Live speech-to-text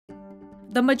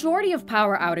The majority of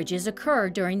power outages occur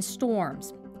during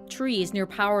storms. Trees near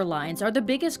power lines are the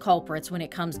biggest culprits when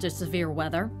it comes to severe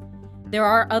weather. There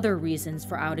are other reasons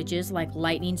for outages like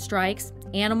lightning strikes,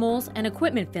 animals, and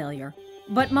equipment failure,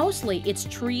 but mostly it's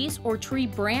trees or tree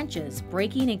branches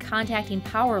breaking and contacting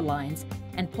power lines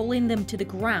and pulling them to the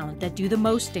ground that do the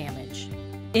most damage.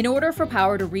 In order for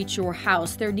power to reach your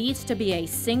house, there needs to be a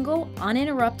single,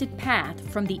 uninterrupted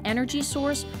path from the energy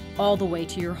source all the way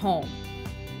to your home.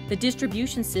 The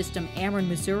distribution system Ameren,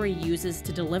 Missouri uses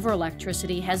to deliver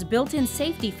electricity has built-in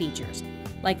safety features,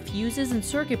 like fuses and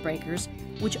circuit breakers,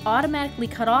 which automatically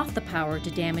cut off the power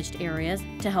to damaged areas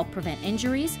to help prevent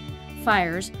injuries,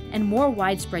 fires, and more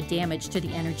widespread damage to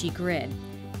the energy grid.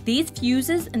 These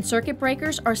fuses and circuit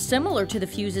breakers are similar to the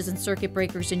fuses and circuit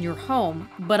breakers in your home,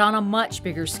 but on a much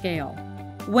bigger scale.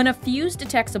 When a fuse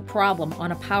detects a problem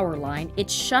on a power line,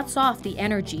 it shuts off the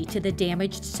energy to the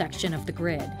damaged section of the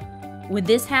grid. When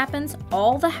this happens,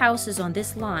 all the houses on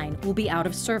this line will be out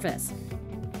of service.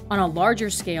 On a larger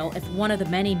scale, if one of the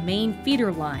many main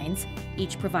feeder lines,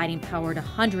 each providing power to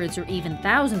hundreds or even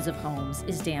thousands of homes,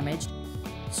 is damaged,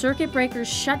 circuit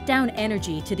breakers shut down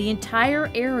energy to the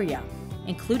entire area,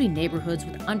 including neighborhoods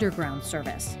with underground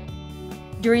service.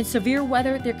 During severe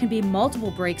weather, there can be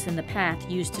multiple breaks in the path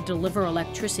used to deliver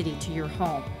electricity to your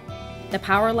home. The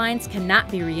power lines cannot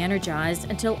be re-energized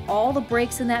until all the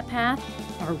breaks in that path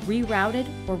are rerouted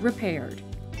or repaired.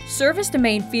 Service to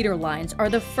main feeder lines are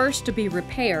the first to be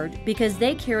repaired because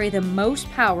they carry the most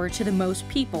power to the most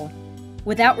people.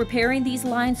 Without repairing these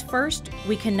lines first,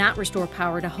 we cannot restore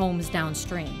power to homes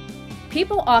downstream.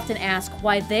 People often ask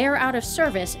why they're out of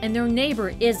service and their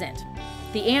neighbor isn't.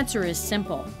 The answer is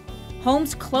simple.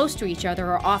 Homes close to each other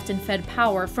are often fed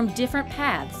power from different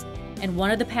paths, and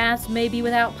one of the paths may be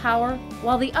without power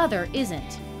while the other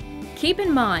isn't. Keep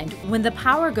in mind, when the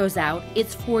power goes out,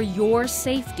 it's for your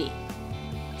safety.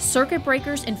 Circuit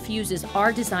breakers and fuses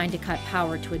are designed to cut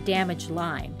power to a damaged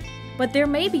line, but there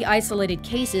may be isolated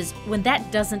cases when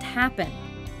that doesn't happen.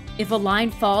 If a line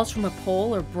falls from a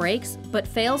pole or breaks but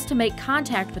fails to make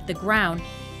contact with the ground,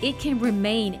 it can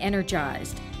remain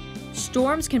energized.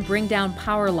 Storms can bring down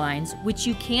power lines, which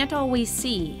you can't always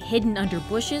see hidden under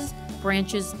bushes,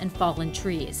 branches, and fallen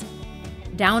trees.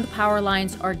 Downed power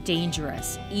lines are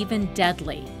dangerous, even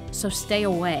deadly, so stay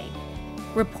away.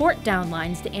 Report down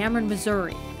lines to Ameren,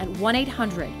 Missouri at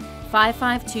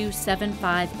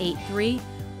 1-800-552-7583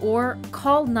 or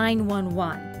call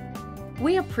 911.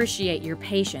 We appreciate your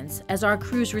patience as our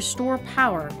crews restore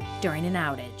power during an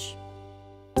outage.